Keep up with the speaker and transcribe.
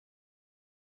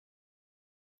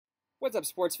What's up,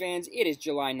 sports fans? It is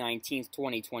July 19th,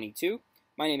 2022.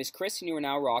 My name is Chris, and you are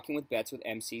now rocking with Bets with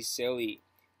MC Silly.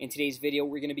 In today's video,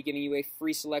 we're going to be giving you a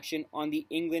free selection on the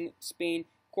England-Spain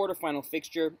quarterfinal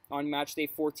fixture on Matchday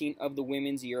 14 of the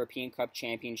Women's European Cup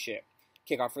Championship.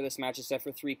 Kickoff for this match is set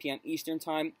for 3 p.m. Eastern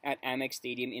Time at Amex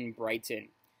Stadium in Brighton.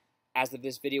 As of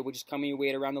this video, which is coming your way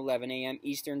at around 11 a.m.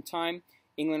 Eastern Time,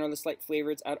 England are the slight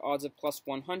favorites at odds of plus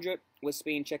 100, with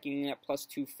Spain checking in at plus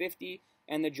 250,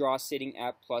 and the draw sitting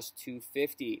at plus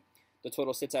 250. The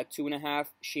total sits at 2.5,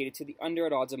 shaded to the under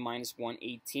at odds of minus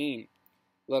 118.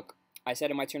 Look, I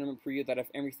said in my tournament preview that if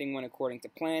everything went according to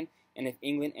plan, and if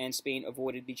England and Spain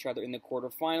avoided each other in the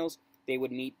quarterfinals, they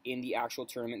would meet in the actual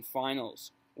tournament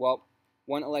finals. Well,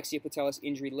 one Alexia Putellas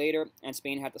injury later, and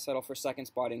Spain had to settle for second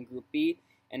spot in Group B,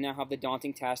 and now have the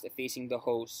daunting task of facing the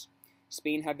hosts.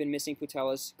 Spain have been missing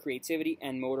Putellas' creativity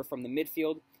and motor from the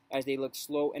midfield, as they look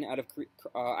slow and out of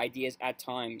ideas at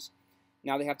times.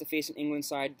 Now they have to face an England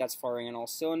side that's firing on all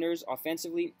cylinders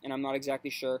offensively, and I'm not exactly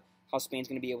sure how Spain's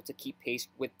going to be able to keep pace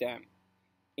with them.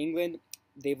 England,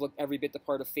 they've looked every bit the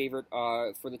part of favorite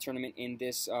for the tournament in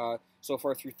this so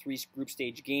far through 3 group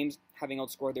stage games, having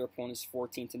outscored their opponents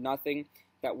 14-0.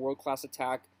 That world-class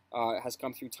attack has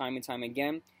come through time and time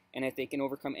again, and if they can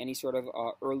overcome any sort of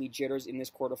early jitters in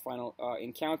this quarterfinal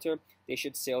encounter, they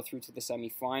should sail through to the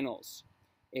semifinals.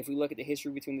 If we look at the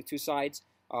history between the two sides,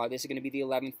 this is going to be the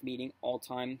 11th meeting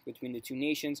all-time between the two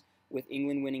nations, with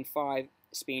England winning 5,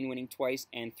 Spain winning twice,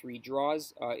 and 3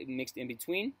 draws mixed in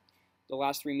between. The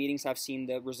last 3 meetings have seen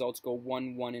the results go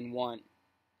 1-1-1.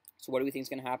 So what do we think is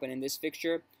going to happen in this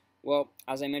fixture? Well,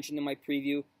 as I mentioned in my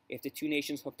preview, if the two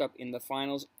nations hooked up in the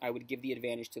finals, I would give the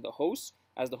advantage to the hosts,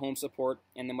 as the home support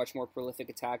and the much more prolific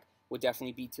attack would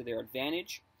definitely be to their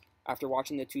advantage. After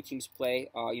watching the two teams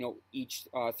play, each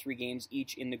 3 games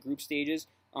each in the group stages,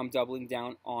 I'm doubling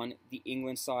down on the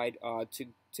England side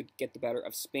to get the better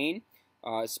of Spain.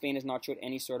 Spain has not showed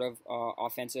any sort of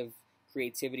offensive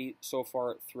creativity so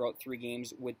far throughout 3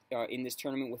 games in this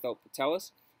tournament without Putellas,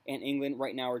 and England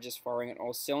right now are just firing at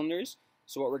all cylinders.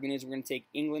 So what we're going to do is we're going to take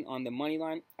England on the money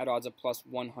line at odds of plus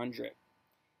 100.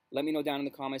 Let me know down in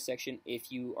the comment section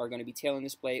if you are going to be tailing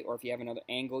this play or if you have another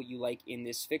angle you like in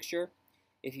this fixture.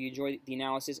 If you enjoyed the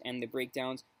analysis and the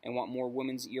breakdowns and want more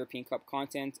Women's European Cup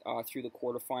content through the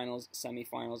quarterfinals,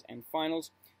 semifinals, and finals,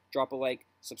 drop a like,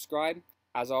 subscribe.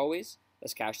 As always,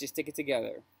 let's cash this ticket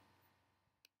together.